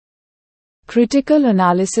Critical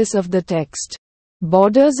analysis of the text.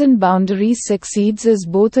 Borders and Boundaries succeeds as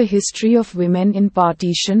both a history of women in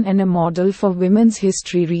partition and a model for women's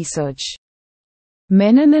history research.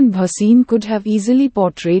 Menon and Bhasin could have easily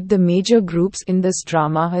portrayed the major groups in this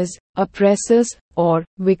drama as oppressors or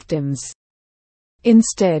victims.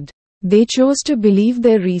 Instead, they chose to believe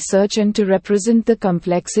their research and to represent the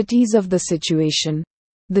complexities of the situation,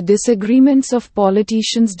 the disagreements of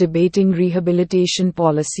politicians debating rehabilitation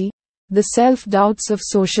policy, the self-doubts of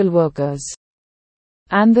social workers,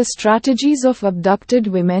 and the strategies of abducted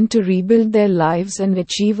women to rebuild their lives and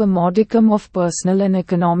achieve a modicum of personal and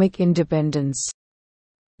economic independence.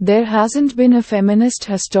 There hasn't been a feminist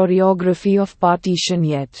historiography of partition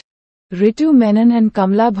yet. Ritu Menon and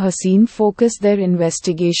Kamala Bhasin focus their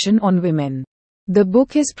investigation on women. The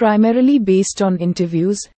book is primarily based on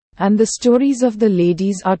interviews, and the stories of the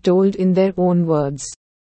ladies are told in their own words.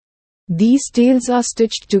 These tales are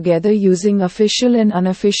stitched together using official and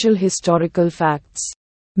unofficial historical facts.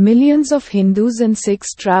 Millions of Hindus and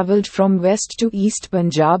Sikhs traveled from west to east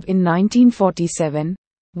Punjab in 1947.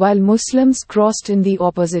 While Muslims crossed in the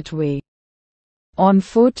opposite way. On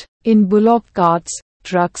foot, in bullock carts,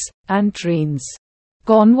 trucks, and trains.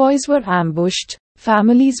 Convoys were ambushed,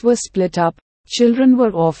 families were split up, children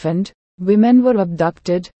were orphaned, women were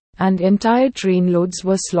abducted, and entire trainloads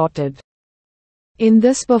were slaughtered. In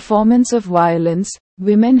this performance of violence,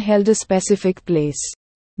 women held a specific place.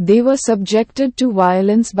 They were subjected to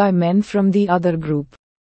violence by men from the other group,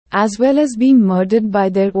 as well as being murdered by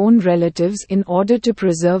their own relatives in order to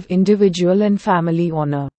preserve individual and family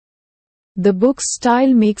honor. The book's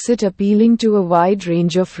style makes it appealing to a wide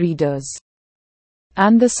range of readers.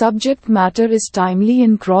 And the subject matter is timely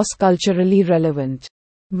and cross-culturally relevant.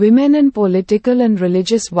 Women and political and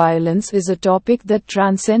religious violence is a topic that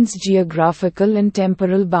transcends geographical and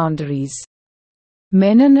temporal boundaries.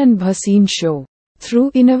 Menon and Bhasin show, through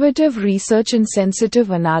innovative research and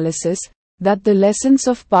sensitive analysis, that the lessons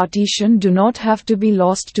of partition do not have to be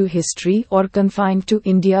lost to history or confined to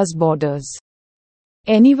India's borders.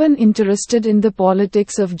 Anyone interested in the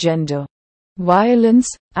politics of gender, violence,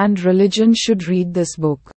 and religion should read this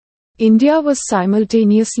book. India was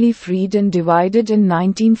simultaneously freed and divided in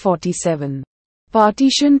 1947.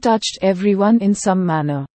 Partition touched everyone in some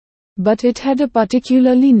manner. But it had a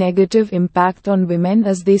particularly negative impact on women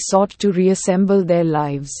as they sought to reassemble their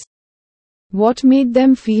lives. What made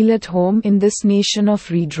them feel at home in this nation of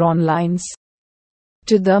redrawn lines?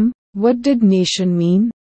 To them, what did nation mean?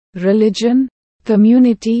 Religion?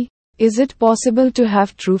 Community? Is it possible to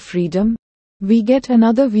have true freedom? We get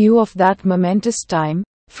another view of that momentous time,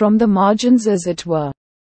 from the margins as it were.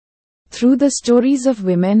 Through the stories of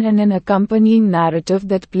women and an accompanying narrative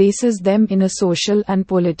that places them in a social and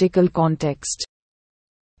political context.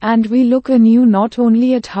 And we look anew not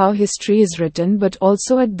only at how history is written but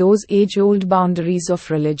also at those age-old boundaries of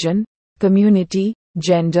religion, community,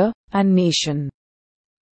 gender, and nation.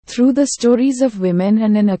 Through the stories of women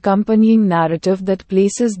and an accompanying narrative that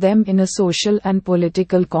places them in a social and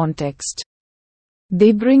political context.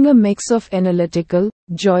 They bring a mix of analytical,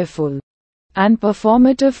 joyful, and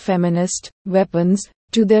performative feminist weapons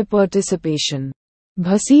to their participation.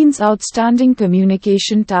 Bhasin's outstanding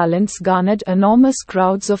communication talents garnered enormous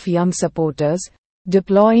crowds of young supporters,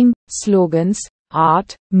 deploying slogans,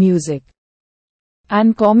 art, music,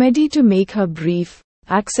 and comedy to make her brief,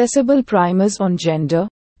 accessible primers on gender,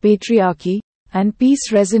 patriarchy, and peace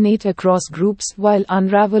resonate across groups while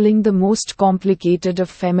unraveling the most complicated of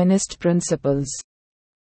feminist principles.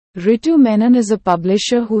 Ritu Menon is a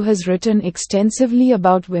publisher who has written extensively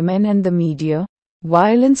about women and the media,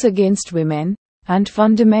 violence against women, and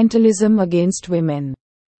fundamentalism against women.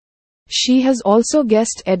 She has also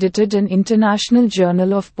guest edited an International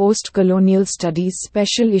Journal of Post-Colonial Studies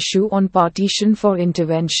special issue on Partition for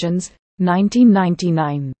Interventions,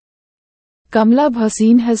 1999. Kamala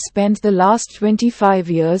Bhasin has spent the last 25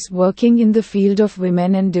 years working in the field of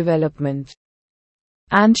women and development.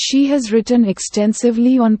 And she has written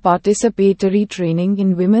extensively on participatory training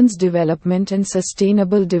in women's development and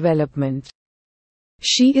sustainable development.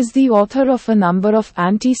 She is the author of a number of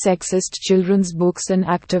anti-sexist children's books and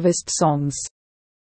activist songs.